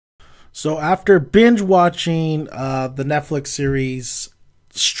So after binge watching the Netflix series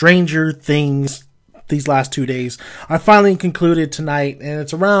Stranger Things these last 2 days, I finally concluded tonight, and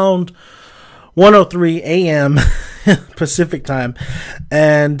it's around 1:03 a.m. Pacific time,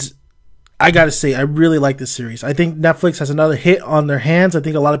 and I gotta say, I really like this series. I think Netflix has another hit on their hands. I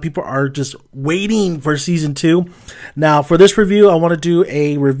think a lot of people are just waiting for season 2. Now, for this review, I want to do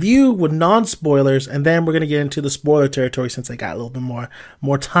a review with non-spoilers, and then we're going to get into the spoiler territory since I got a little bit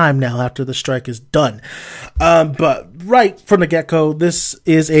more time now after the strike is done. But right from the get-go, this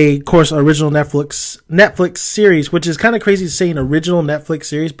is of course, original Netflix series, which is kind of crazy to say an original Netflix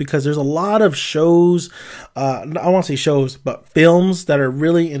series because there's a lot of shows, I won't say shows, but films that are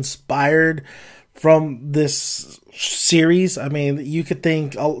really inspired from this series. I mean, you could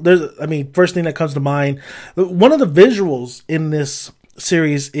think first thing that comes to mind, one of the visuals in this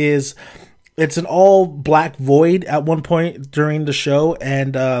series is it's an all black void at one point during the show,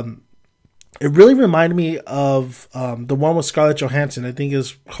 and it really reminded me of the one with Scarlett Johansson. I think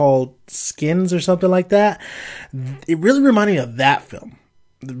it's called Skins or something like that. It really reminded me of that film.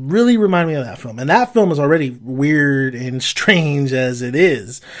 And that film is already weird and strange as it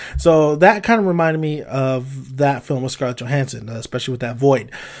is. So that kind of reminded me of that film with Scarlett Johansson, especially with that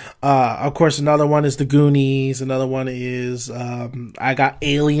void. Of course, another one is The Goonies. Another one is I got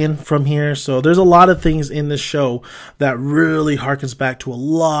Alien from here. So there's a lot of things in this show that really harkens back to a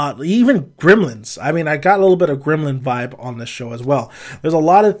lot, even Gremlins. I mean, I got a little bit of Gremlin vibe on this show as well. There's a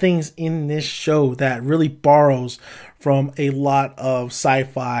lot of things in this show that really borrows from a lot of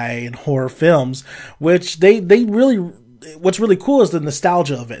sci-fi and horror films, which they really, what's really cool is the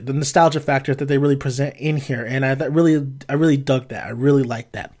nostalgia of it, the nostalgia factor that they really present in here. And I really dug that. I really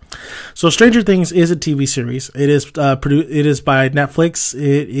like that. So Stranger Things is a TV series. It is it is by Netflix.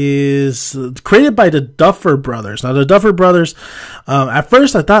 It is created by the Duffer Brothers. Now the Duffer Brothers, at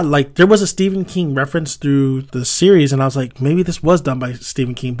first I thought like there was a Stephen King reference through the series, and I was like, maybe this was done by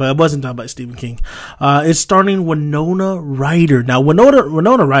Stephen King, but it wasn't done by Stephen King. It's starring Winona Ryder. Now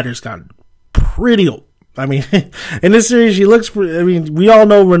Winona Ryder's got pretty old. I mean, in this series, she looks, we all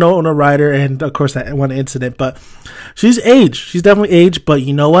know Winona Ryder and, of course, that one incident, but she's aged. She's definitely aged, but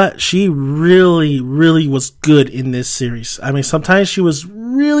you know what? She really, really was good in this series. I mean, sometimes she was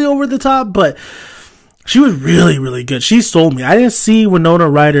really over the top, but she was really, really good. She sold me. I didn't see Winona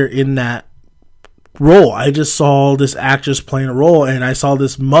Ryder in that role. I just saw this actress playing a role, and I saw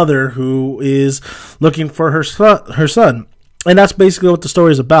this mother who is looking for her son. And that's basically what the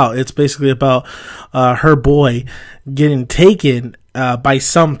story is about. It's basically about her boy getting taken by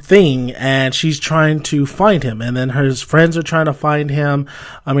something, and she's trying to find him. And then her friends are trying to find him.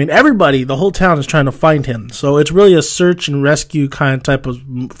 I mean, everybody, the whole town is trying to find him. So it's really a search and rescue kind of type of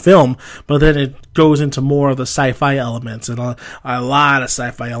film, but then it goes into more of the sci-fi elements and a lot of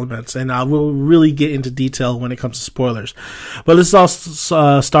sci-fi elements. And we'll really get into detail when it comes to spoilers. But this is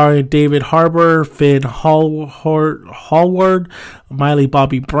also starring David Harbour, Finn Hallward, Millie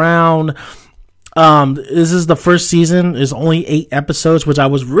Bobby Brown. This is the first season. Is only 8 episodes, which I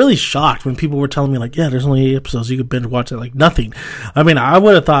was really shocked when people were telling me like, yeah, there's only 8 episodes. You could binge watch it like nothing. I mean, I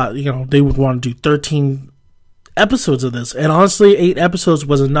would have thought, they would want to do 13 episodes of this. And honestly, 8 episodes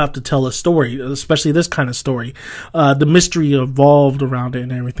was enough to tell a story, especially this kind of story. The mystery evolved around it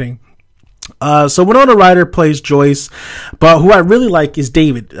and everything. So Winona Ryder plays Joyce, but who I really like is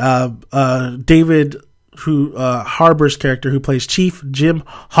David. David Harbour's character, who plays Chief Jim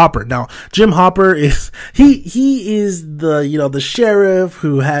Hopper. Now, Jim Hopper is he is the sheriff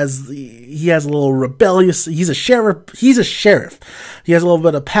who has a little rebellious. He's a sheriff. He has a little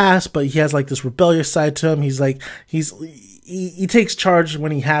bit of past, but he has like this rebellious side to him. He takes charge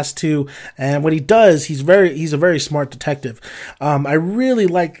when he has to, and what he does, he's a very smart detective. I really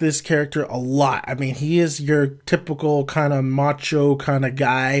like this character a lot. I mean, he is your typical kind of macho kind of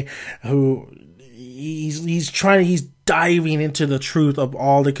guy who he's diving into the truth of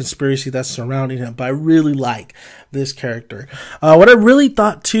all the conspiracy that's surrounding him. But I really like this character. What I really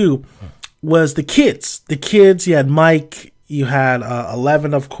thought too was the kids. You had Mike, you had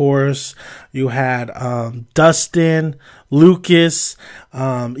 11, of course, you had Dustin, Lucas,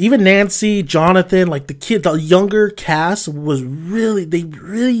 even Nancy, Jonathan, like the younger cast they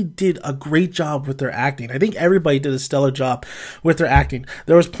really did a great job with their acting. I think everybody did a stellar job with their acting.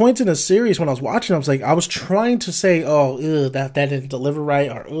 There was points in the series when I was watching, I was trying to say, that didn't deliver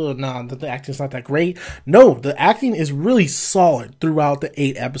right, or the acting's not that great. No, the acting is really solid throughout the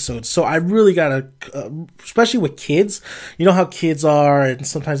 8 episodes. So I really gotta, especially with kids, you know how kids are, and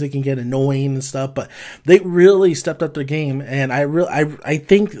sometimes they can get annoying and stuff, but they really stepped up their game. And I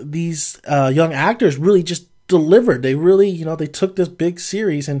think these young actors really just delivered. They really, they took this big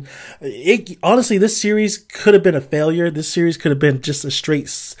series, and honestly, this series could have been a failure. This series could have been just a straight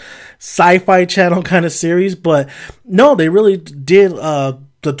sci-fi channel kind of series, but no, they really did.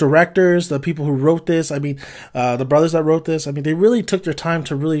 The directors, the people who wrote this, the brothers that wrote this, they really took their time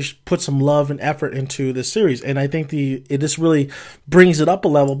to really put some love and effort into this series. And I think this really brings it up a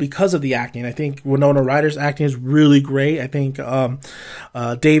level because of the acting. I think Winona Ryder's acting is really great. I think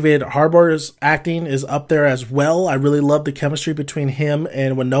David Harbour's acting is up there as well. I really love the chemistry between him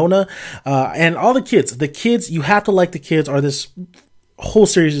and Winona, and all the kids. The kids, you have to like the kids, or this whole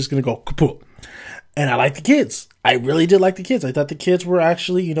series is going to go kaput. And I like the kids. I really did like the kids. I thought the kids were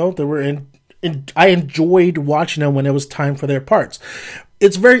actually, they were I enjoyed watching them when it was time for their parts.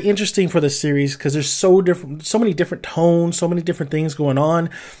 It's very interesting for this series because there's so many different tones, so many different things going on.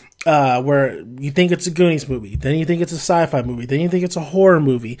 Where you think it's a Goonies movie, then you think it's a sci-fi movie, then you think it's a horror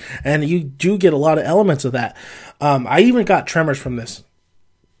movie, and you do get a lot of elements of that. I even got Tremors from this.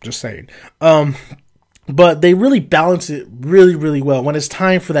 Just saying. But they really balance it really, really well. When it's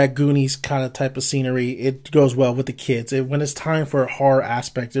time for that Goonies kind of type of scenery, it goes well with the kids. When it's time for a horror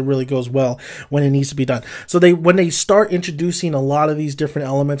aspect, it really goes well when it needs to be done. So when they start introducing a lot of these different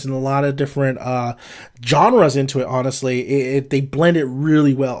elements and a lot of different genres into it, honestly, they blend it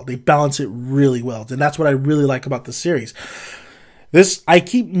really well. They balance it really well. And that's what I really like about the series. I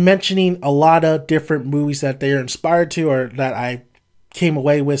keep mentioning a lot of different movies that they are inspired to, or that I came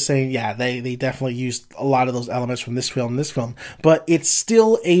away with saying, yeah, they definitely used a lot of those elements from this film, but it's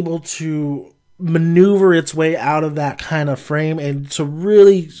still able to maneuver its way out of that kind of frame and to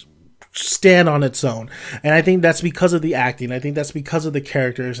really stand on its own. And I think that's because of the acting. I think that's because of the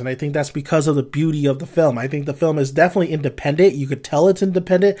characters, and I think that's because of the beauty of the film. I think the film is definitely independent. You could tell it's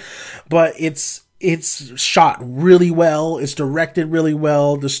independent, but it's shot really well. It's directed really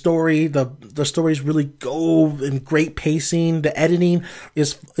well. The stories really go in great pacing. The editing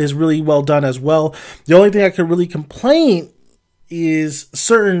is really well done as well. The only thing I could really complain is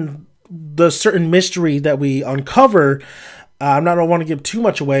the certain mystery that we uncover. I don't want to give too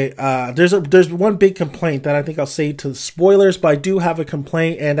much away. There's one big complaint that I think I'll say to spoilers, but I do have a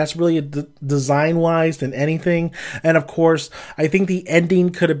complaint, and that's really design-wise than anything. And of course, I think the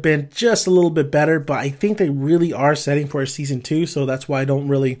ending could have been just a little bit better, but I think they really are setting for a season 2, so that's why I don't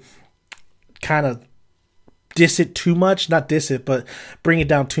really kind of diss it too much. Not diss it, but bring it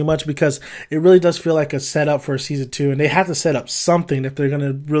down too much, because it really does feel like a setup for a season 2, and they have to set up something if they're going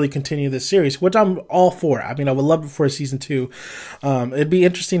to really continue this series, which I'm all for. I would love it for a season 2. It'd be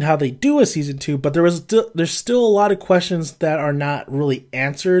interesting how they do a season 2, but there's still a lot of questions that are not really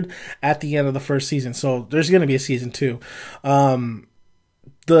answered at the end of the first season, so there's going to be a season 2.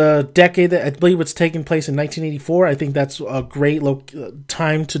 The decade that I believe it's taking place in 1984, I think that's a great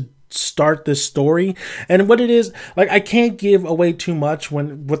time to start this story. And what it is, I can't give away too much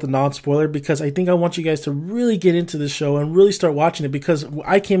with the non-spoiler, because I think I want you guys to really get into the show and really start watching it, because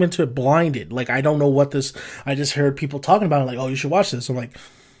I came into it blinded. I don't know I just heard people talking about it, oh, you should watch this. I'm like,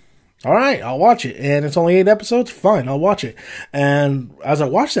 all right, I'll watch it. And it's only 8 episodes. Fine, I'll watch it. And as I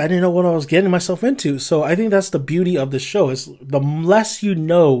watched it, I didn't know what I was getting myself into. So I think that's the beauty of the show, is the less you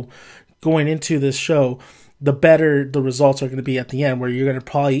know going into this show, the better the results are going to be at the end, where you're going to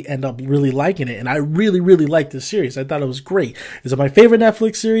probably end up really liking it. And I really, really liked this series. I thought it was great. Is it my favorite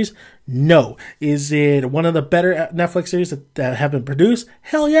Netflix series? No. Is it one of the better Netflix series that have been produced?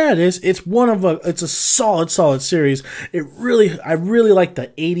 Hell yeah, it is. It's a solid series. I really like the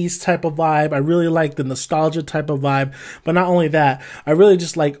 80s type of vibe. I really like the nostalgia type of vibe. But not only that, I really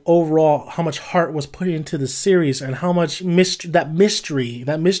just like overall how much heart was put into the series, and how much mystery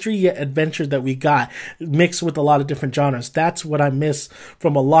yet adventure that we got mixed with a lot of different genres. That's what I miss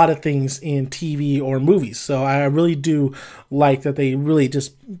from a lot of things in TV or movies. So I really do like that they really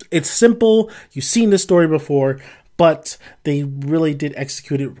it's simple. You've seen this story before, but they really did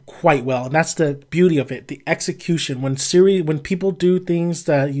execute it quite well. And that's the beauty of it, the execution. When people do things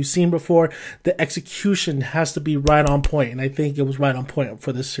that you've seen before, the execution has to be right on point. And I think it was right on point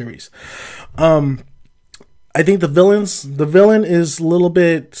for this series. I think the villain is a little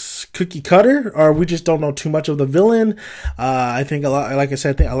bit cookie cutter, or we just don't know too much of the villain. I think like I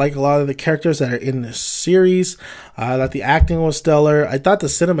said, I like a lot of the characters that are in this series. I thought the acting was stellar. I thought the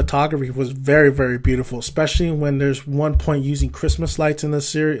cinematography was very, very beautiful, especially when there's one point using Christmas lights in this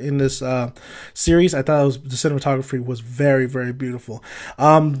series. I thought the cinematography was very, very beautiful.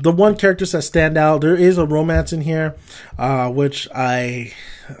 The one characters that stand out, there is a romance in here, which I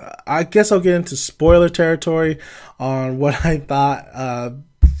guess I'll get into spoiler territory on what I thought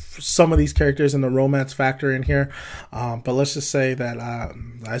some of these characters and the romance factor in here. But let's just say that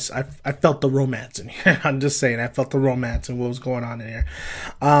I felt the romance in here. I'm just saying, I felt the romance and what was going on in here.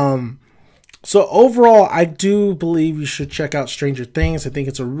 So overall, I do believe you should check out Stranger Things. I think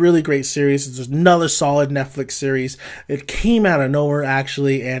it's a really great series. It's another solid Netflix series. It came out of nowhere,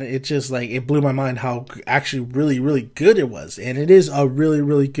 actually, and it just, like, it blew my mind how actually really, really good it was. And it is a really,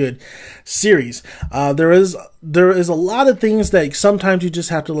 really good series. There is a lot of things that sometimes you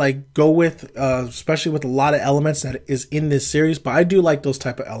just have to, like, go with, especially with a lot of elements that is in this series. But I do like those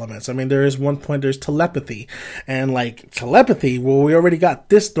type of elements. I mean, there is one point, there's telepathy. And, like, telepathy, well, we already got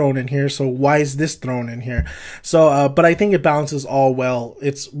this thrown in here, so why is this thrown in here? So, but I think it balances all well.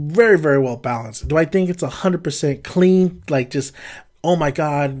 It's very, very well balanced. Do I think it's 100% clean? Like, just, oh my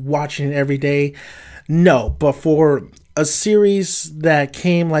God, watching it every day? No, but for a series that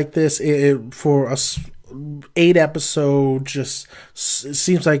came like this, for a 8-episode, just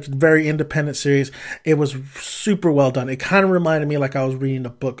seems like very independent series. It was super well done. It kind of reminded me like I was reading a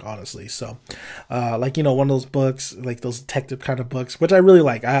book, honestly. So, like, you know, one of those books, like those detective kind of books, which I really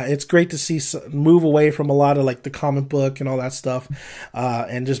like. It's great to see move away from a lot of like the comic book and all that stuff,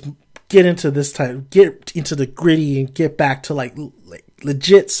 and just get into this type, get into the gritty and get back to like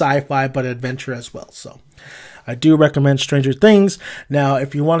legit sci-fi, but adventure as well. So, I do recommend Stranger Things. Now,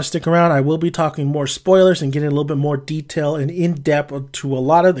 if you want to stick around, I will be talking more spoilers and getting a little bit more detail and in-depth to a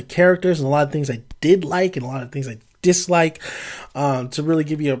lot of the characters and a lot of things I did like and a lot of things I dislike, to really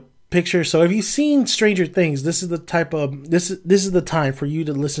give you a picture. So if you've seen Stranger Things, this is the type of this is the time for you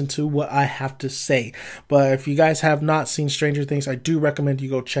to listen to what I have to say. But if you guys have not seen Stranger Things, I do recommend you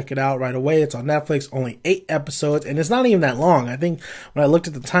go check it out right away. It's on Netflix, only 8 episodes, and it's not even that long. I think when I looked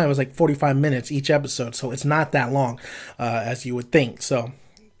at the time, it was like 45 minutes each episode, so it's not that long as you would think. So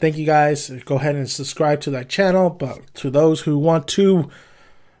thank you guys. Go ahead and subscribe to that channel. But to those who want to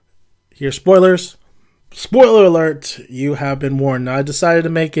hear spoilers, spoiler alert, you have been warned. Now, I decided to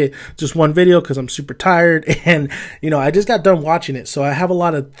make it just one video because I'm super tired and, you know, I just got done watching it. So I have a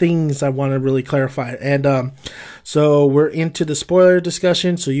lot of things I want to really clarify. And so we're into the spoiler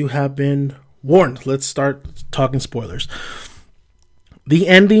discussion. So you have been warned. Let's start talking spoilers. The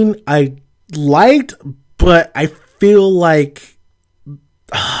ending I liked, but I feel like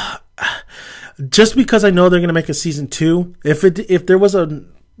just because I know they're going to make a season 2, if I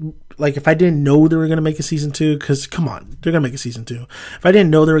didn't know they were going to make a season 2, because come on, they're going to make a season 2. If I didn't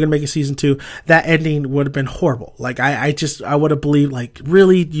know they were going to make a season 2, that ending would have been horrible. Like, I would have believed, like,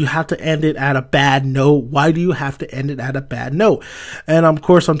 really, you have to end it at a bad note? Why do you have to end it at a bad note? And of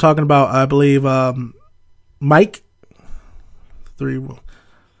course, I'm talking about, I believe, Mike.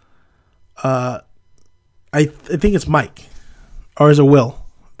 I think it's Mike. Or is it Will?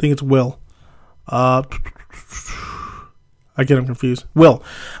 I think it's Will. I get him confused. Will.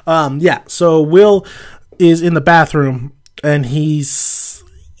 Yeah, so Will is in the bathroom and he's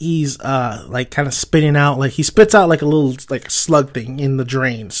like kind of spitting out, like he spits out like a little like slug thing in the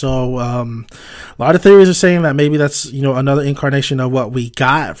drain. So a lot of theories are saying that maybe that's, you know, another incarnation of what we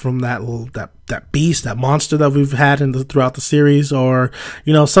got from that little that beast, that monster that we've had throughout the series, or,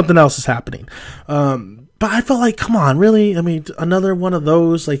 you know, something else is happening. But I felt like, come on, really? I mean, another one of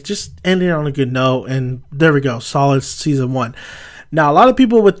those, like, just ending on a good note, and there we go, solid season 1. Now, a lot of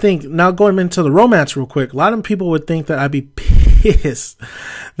people would think, now going into the romance real quick, a lot of people would think that I'd be pissed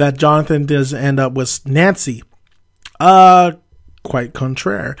that Jonathan does end up with Nancy. Quite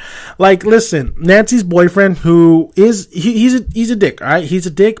contraire. Like, listen, Nancy's boyfriend, who is, he's a dick, alright? He's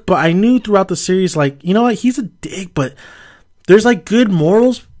a dick, but I knew throughout the series, like, you know what, he's a dick, but there's, like, good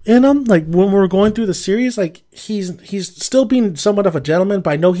morals in him. Like, when we're going through the series, like, he's still being somewhat of a gentleman,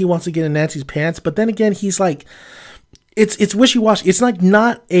 but I know he wants to get in Nancy's pants. But then again, he's like, it's wishy-washy. It's like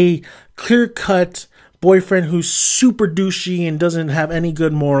not a clear-cut boyfriend who's super douchey and doesn't have any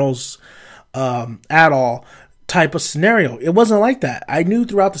good morals at all type of scenario. It wasn't like that. I knew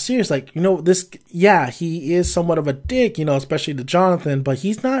throughout the series, like, you know, this, yeah, he is somewhat of a dick, you know, especially to Jonathan, but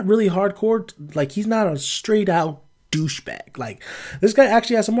he's not really hardcore. Like, he's not a straight-out douchebag. Like, this guy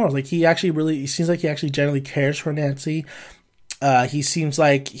actually has some morals. Like, he seems like he actually genuinely cares for Nancy. He seems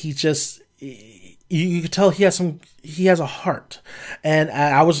like he just, you could tell he has a heart. And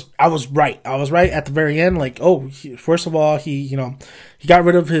I was right. I was right at the very end. Like, first of all, he got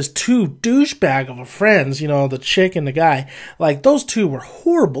rid of his 2 douchebag of friends, you know, the chick and the guy. Like, those 2 were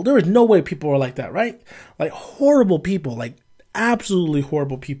horrible. There was no way people were like that, right? Like, horrible people, like, absolutely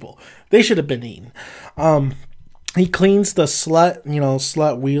horrible people. They should have been eaten. He cleans the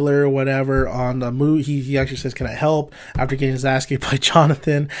slut Wheeler or whatever on the movie. He actually says, "Can I help?" after getting his ass kicked by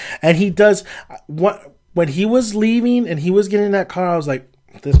Jonathan. And he does when he was leaving and he was getting in that car, I was like,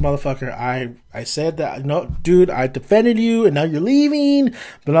 this motherfucker, I said that, no, dude, I defended you and now you're leaving.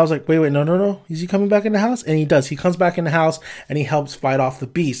 But I was like, wait, no. Is he coming back in the house? And he does. He comes back in the house and he helps fight off the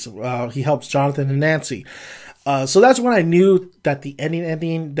beast. He helps Jonathan and Nancy. So that's when I knew that the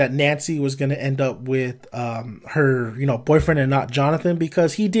ending, that Nancy was going to end up with her, boyfriend and not Jonathan,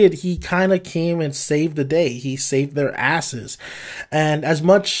 because he kind of came and saved the day. He saved their asses. And as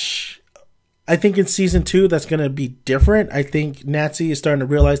much, I think in season 2, that's going to be different. I think Nancy is starting to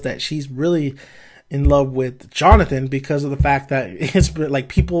realize that she's really in love with Jonathan because of the fact that it's like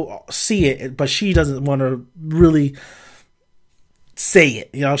people see it, but she doesn't want to really say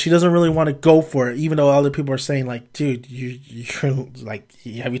it. She doesn't really want to go for it, even though other people are saying like, dude, you're like,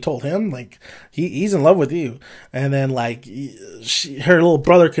 have you told him? Like, he's in love with you. And then like her little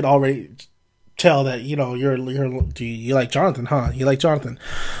brother could already tell that, you like Jonathan, huh? You like Jonathan.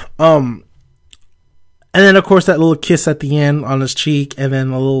 And then of course that little kiss at the end on his cheek, and then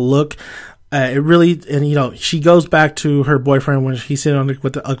a little look. It really, and she goes back to her boyfriend when he's sitting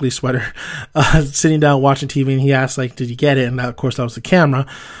with the ugly sweater, sitting down watching TV, and he asks like, "Did you get it?" And of course that was the camera.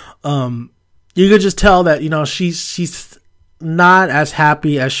 You could just tell that she's not as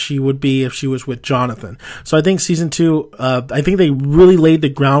happy as she would be if she was with Jonathan. So I think season 2, I think they really laid the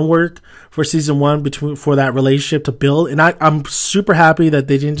groundwork for season 1 for that relationship to build. And I'm super happy that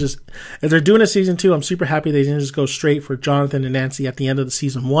they didn't just, if they're doing a season 2, I'm super happy they didn't just go straight for Jonathan and Nancy at the end of the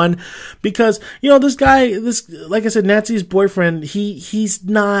season 1, because, this guy, like I said, Nancy's boyfriend, he's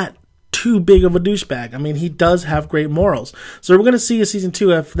not too big of a douchebag. I mean, he does have great morals. So we're going to see in season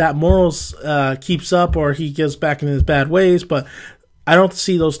 2 if that morals keeps up or he gets back into his bad ways, but I don't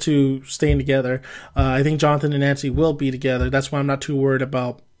see those two staying together. I think Jonathan and Nancy will be together. That's why I'm not too worried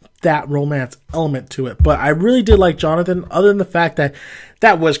about that romance element to it. But I really did like Jonathan, other than the fact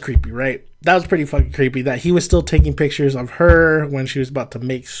that was creepy, right? That was pretty fucking creepy, that he was still taking pictures of her when she was about to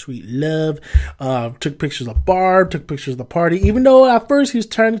make sweet love, took pictures of Barb, took pictures of the party, even though at first he was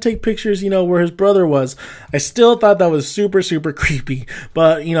trying to take pictures, where his brother was. I still thought that was super, super creepy.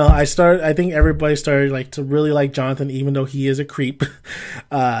 But, I think everybody started like to really like Jonathan, even though he is a creep.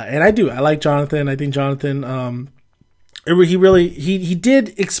 And I like Jonathan. I think Jonathan, he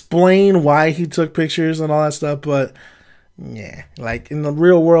did explain why he took pictures and all that stuff, but yeah, like in the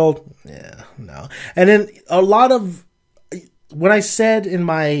real world, yeah, no. And then a lot of what I said in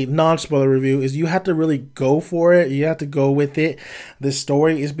my non-spoiler review is you have to really go for it. You have to go with it. This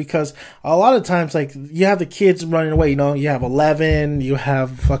story is because a lot of times, like, you have the kids running away, you have 11, you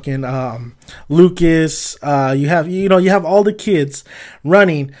have fucking, Lucas, you have all the kids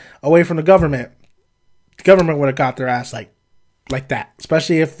running away from the government. The government would have got their ass like that,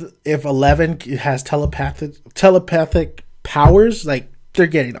 especially if 11 has telepathic powers, like, they're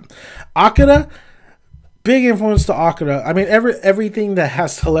getting them. Akira, big influence to Akira. I mean, everything that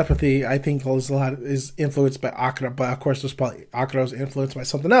has telepathy, I think, is influenced by Akira, but of course there's probably Akira's influenced by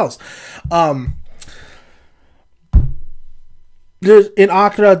something else. In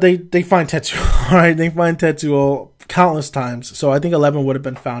Akira, they find Tetsuo, right? They find Tetsuo countless times. So I think 11 would have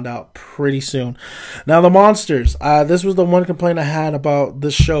been found out pretty soon. Now, the monsters. This was the one complaint I had about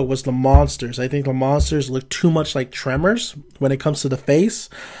this show, was the monsters. I think the monsters look too much like Tremors when it comes to the face.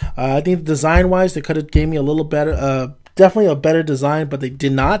 I think design-wise, they could have gave me a little better, definitely a better design, but they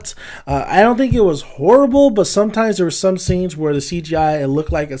did not. I don't think it was horrible, but sometimes there were some scenes where the CGI, it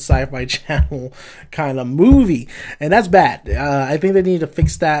looked like a Sci-Fi Channel kind of movie, and that's bad. I think they need to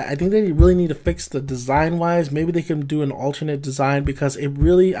fix that. I think they really need to fix the design-wise. Maybe they can do an alternate design, because I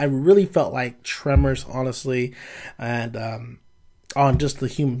really felt like Tremors, honestly, and on just the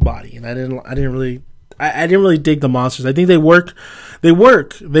human body, and I didn't really dig the monsters. I think they work, but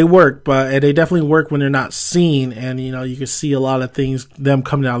they definitely work when they're not seen, and you can see a lot of things, them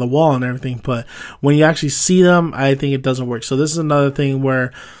coming out of the wall and everything, but when you actually see them, I think it doesn't work. So this is another thing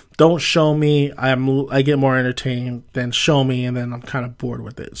where, don't show me, I get more entertained than show me, and then I'm kind of bored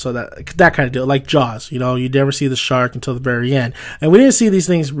with it. So that kind of deal, like Jaws, you never see the shark until the very end, and we didn't see these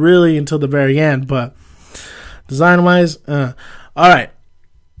things really until the very end, but design-wise, alright.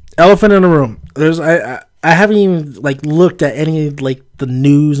 Elephant in the room. I haven't even looked at any the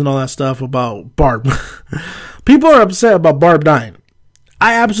news and all that stuff about Barb. People are upset about Barb dying.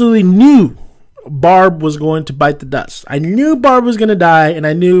 I absolutely knew Barb was going to bite the dust. I knew Barb was going to die, and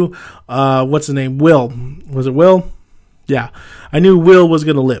I knew what's his name? Will. Was it Will? Yeah. I knew Will was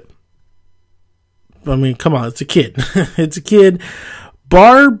going to live. I mean, come on, it's a kid. It's a kid.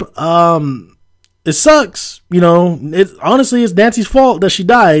 Barb, it sucks, honestly, it's Nancy's fault that she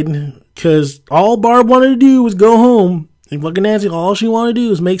died, because all Barb wanted to do was go home, and fucking Nancy, all she wanted to do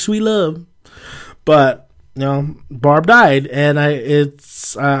was make sweet love. But Barb died, and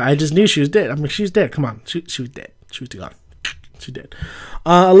I just knew she was dead. I mean, she's dead. Come on, she was dead. She was gone. She did.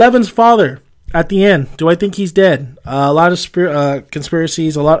 11's father at the end. Do I think he's dead? A lot of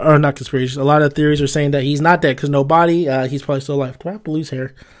conspiracies, a lot of theories are saying that he's not dead because no body. He's probably still alive. Do I have Blue's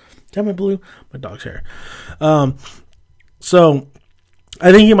hair? Damn it, Blue. My dog's hair. So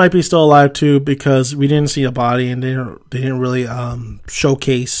I think he might be still alive too because we didn't see a body and they didn't really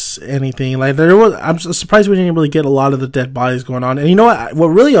showcase anything. Like I'm surprised we didn't really get a lot of the dead bodies going on. And you know what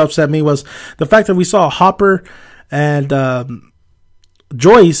really upset me was the fact that we saw Hopper and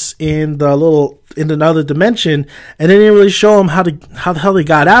Joyce in another dimension, and they didn't really show them how the hell they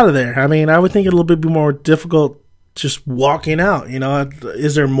got out of there. I mean, I would think it a little bit more difficult just walking out.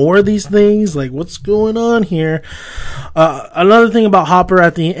 Is there more of these things? Like, what's going on here? Another thing about Hopper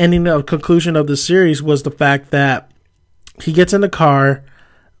at the ending of conclusion of the series was the fact that he gets in the car.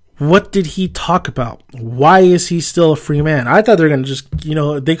 What did he talk about? Why is he still a free man? I thought they were gonna just,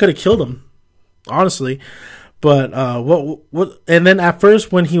 they could have killed him, honestly. But what? And then at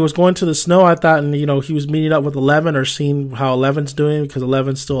first, when he was going to the snow, I thought, he was meeting up with 11 or seeing how 11's doing because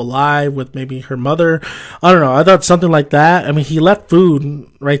 11's still alive with maybe her mother. I don't know. I thought something like that. I mean, he left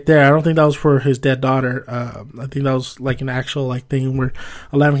food right there. I don't think that was for his dead daughter. I think that was like an actual thing where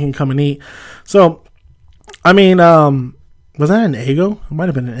 11 can come and eat. So, I mean, was that an Eggo? It might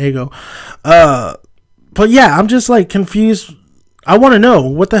have been an Eggo. But yeah, I'm just confused. I want to know,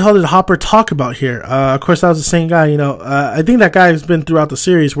 what the hell did Hopper talk about here? Of course, that was the same guy, I think that guy has been throughout the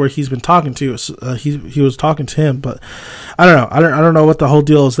series where he's been talking to. He was talking to him, but I don't know. I don't know what the whole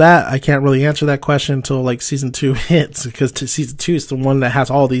deal is that. I can't really answer that question until season 2 hits, because season 2 is the one that has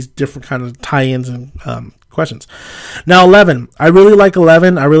all these different kind of tie-ins and questions. Now, 11. I really like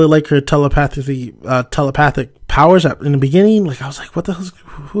 11. I really like her telepathic powers. In the beginning, I was like, what the hell?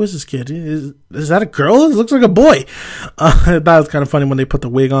 Who is this kid? Is that a girl? It looks like a boy. I thought it was kind of funny when they put the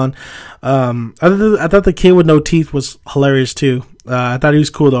wig on. I thought the kid with no teeth was hilarious too. I thought he was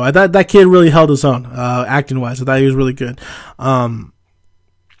cool though. I thought that kid really held his own, acting wise. I thought he was really good. But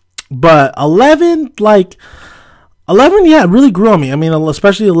 11, 11, yeah, it really grew on me. I mean,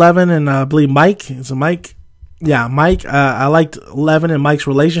 especially 11 and I believe Mike. It's a Mike. Yeah, Mike, I liked 11 and Mike's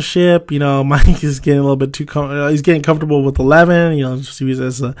relationship. Mike is getting a little bit he's getting comfortable with 11, just use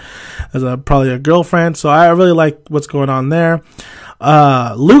as probably a girlfriend. So I really like what's going on there.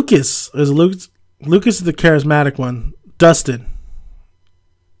 Lucas is the charismatic one. Dustin.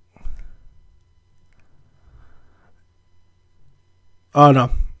 Oh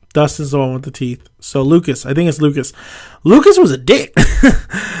no. Dustin's the one with the teeth. So Lucas, I think it's Lucas. Lucas was a dick.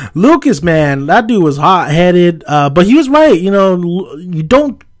 Lucas, man, that dude was hot-headed. But he was right. You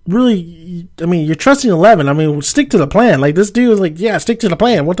don't really, you're trusting 11. Stick to the plan. This dude was yeah, stick to the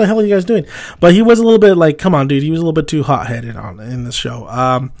plan. What the hell are you guys doing? But he was a little bit come on, dude. He was a little bit too hot-headed in this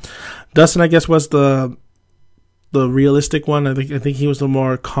show. Dustin, I guess, was the realistic one. I think he was the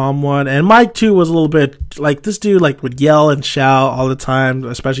more calm one. And Mike too was a little bit this dude would yell and shout all the time,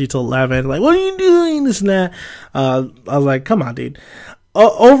 especially to 11. What are you doing? This and that. I was like, come on, dude.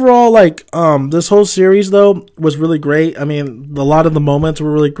 Overall, this whole series though was really great. A lot of the moments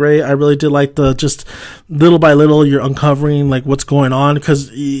were really great. I really did like the just little by little you're uncovering what's going on, because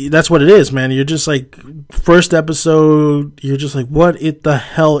that's what it is, man. You're just first episode, you're just what the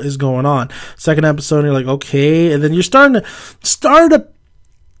hell is going on? Second episode, you're okay, and then you're starting to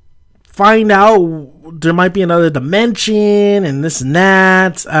find out there might be another dimension and this and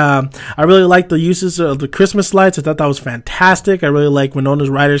that. I really like the uses of the Christmas lights. I thought that was fantastic. I really like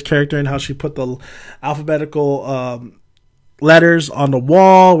Winona Ryder's character and how she put the alphabetical letters on the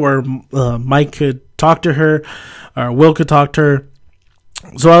wall where Mike could talk to her, or Will could talk to her.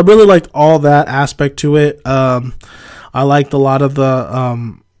 So I really liked all that aspect to it. I liked a lot of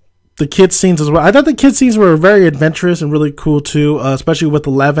the kids scenes as well. I thought the kids scenes were very adventurous and really cool too, especially with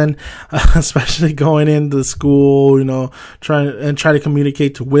 11, especially going into school, try to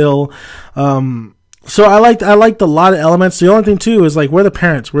communicate to Will. So I liked a lot of elements. The only thing too is where are the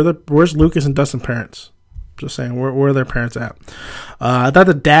parents? Where's Lucas and Dustin parents? Just saying, where are their parents at? I thought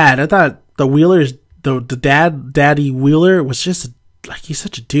the Wheelers, the daddy Wheeler was just he's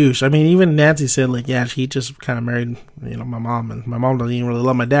such a douche. Even Nancy said yeah, he just kind of married my mom, and my mom doesn't even really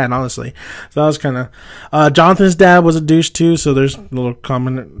love my dad, honestly. So that was kind of Jonathan's dad was a douche too, so there's a little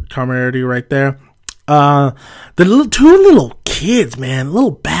camaraderie right there. The two little kids, man,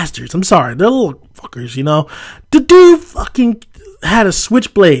 little bastards. I'm sorry, they're little fuckers. The dude fucking had a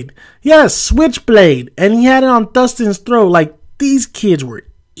switchblade. He had a switchblade, and he had it on Dustin's throat. These kids were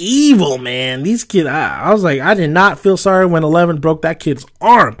evil, man. These kids, I was like, I did not feel sorry when 11 broke that kid's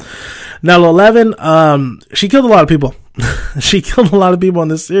arm. Now, 11, she killed a lot of people. She killed a lot of people in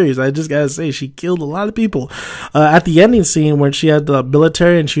this series. I just gotta say, she killed a lot of people. At the ending scene where she had the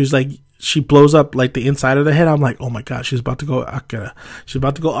military and she was like, she blows up like the inside of their head. I'm like, oh my god, she's about to go Akira. She's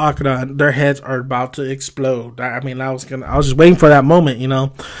about to go Akira, and their heads are about to explode. I mean, I was just waiting for that moment, you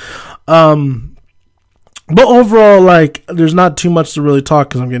know. But overall, like, there's not too much to really talk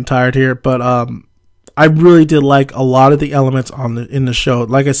because I'm getting tired here. But I really did like a lot of the elements in the show.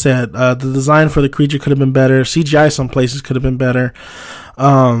 Like I said, the design for the creature could have been better. CGI some places could have been better.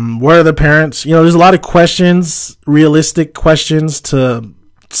 Where are the parents? You know, there's a lot of questions, realistic questions to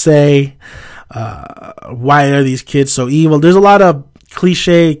say. Why are these kids so evil? There's a lot of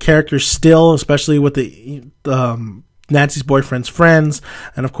cliche characters still, especially with the Nancy's boyfriend's friends,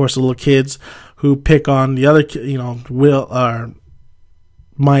 and of course the little kids who pick on the other, you know, Will or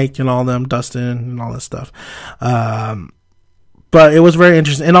Mike and all them, Dustin and all that stuff. But it was very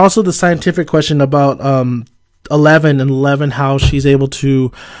interesting, and also the scientific question about 11, how she's able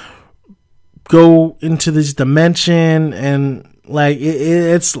to go into this dimension, and like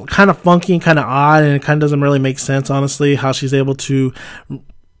it's kind of funky and kind of odd, and it kind of doesn't really make sense, honestly, how she's able to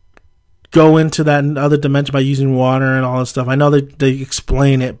go into that other dimension by using water and all this stuff. I know they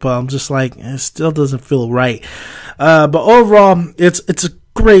explain it, but I'm just like, it still doesn't feel right. But overall, it's a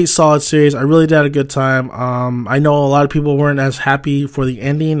great, solid series. I really did have a good time. I know a lot of people weren't as happy for the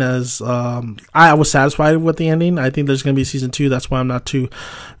ending as I was satisfied with the ending. I think there's going to be season 2. That's why I'm not too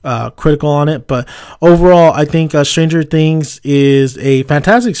critical on it. But overall, I think Stranger Things is a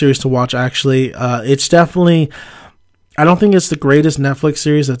fantastic series to watch, actually. It's definitely, I don't think it's the greatest Netflix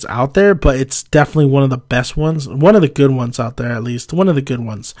series that's out there, but it's definitely one of the best ones. One of the good ones out there, at least. One of the good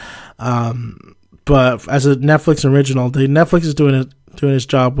ones. But as a Netflix original, Netflix is doing its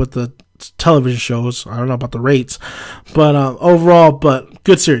job with the television shows. I don't know about the rates, but overall, but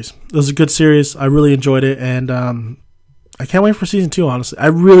good series. It was a good series. I really enjoyed it, and I can't wait for season 2, honestly. I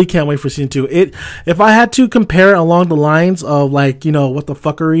really can't wait for season 2. If I had to compare it along the lines of, like, you know, what the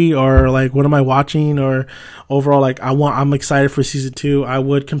fuckery, or like what am I watching, or overall, like, I'm excited for season 2, I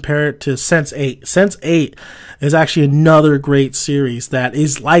would compare it to Sense8. Sense8 is actually another great series that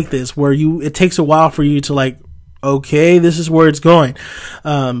is like this, where it takes a while for you to, like, okay, this is where it's going.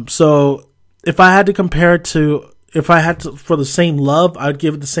 So if I had to compare it to, for the same love, I'd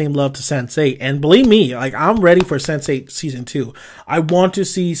give it the same love to Sense8. And believe me, like, I'm ready for Sense8 season 2. I want to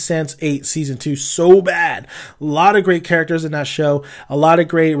see Sense8 season 2 so bad. A lot of great characters in that show. A lot of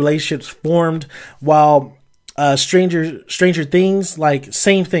great relationships formed. While Stranger Things, like,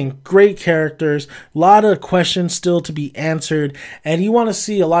 same thing. Great characters. A lot of questions still to be answered. And you want to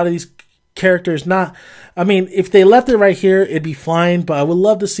see a lot of these characters if they left it right here, it'd be fine, but I would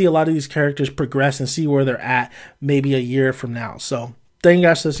love to see a lot of these characters progress and see where they're at maybe a year from now. So thank you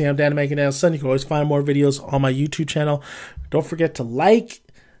guys for listening. I'm Dan Making It Son. You can always find more videos on my YouTube channel. Don't forget to like,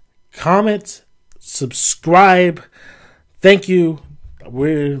 comment, subscribe. Thank you.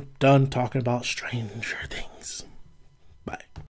 We're done talking about Stranger Things.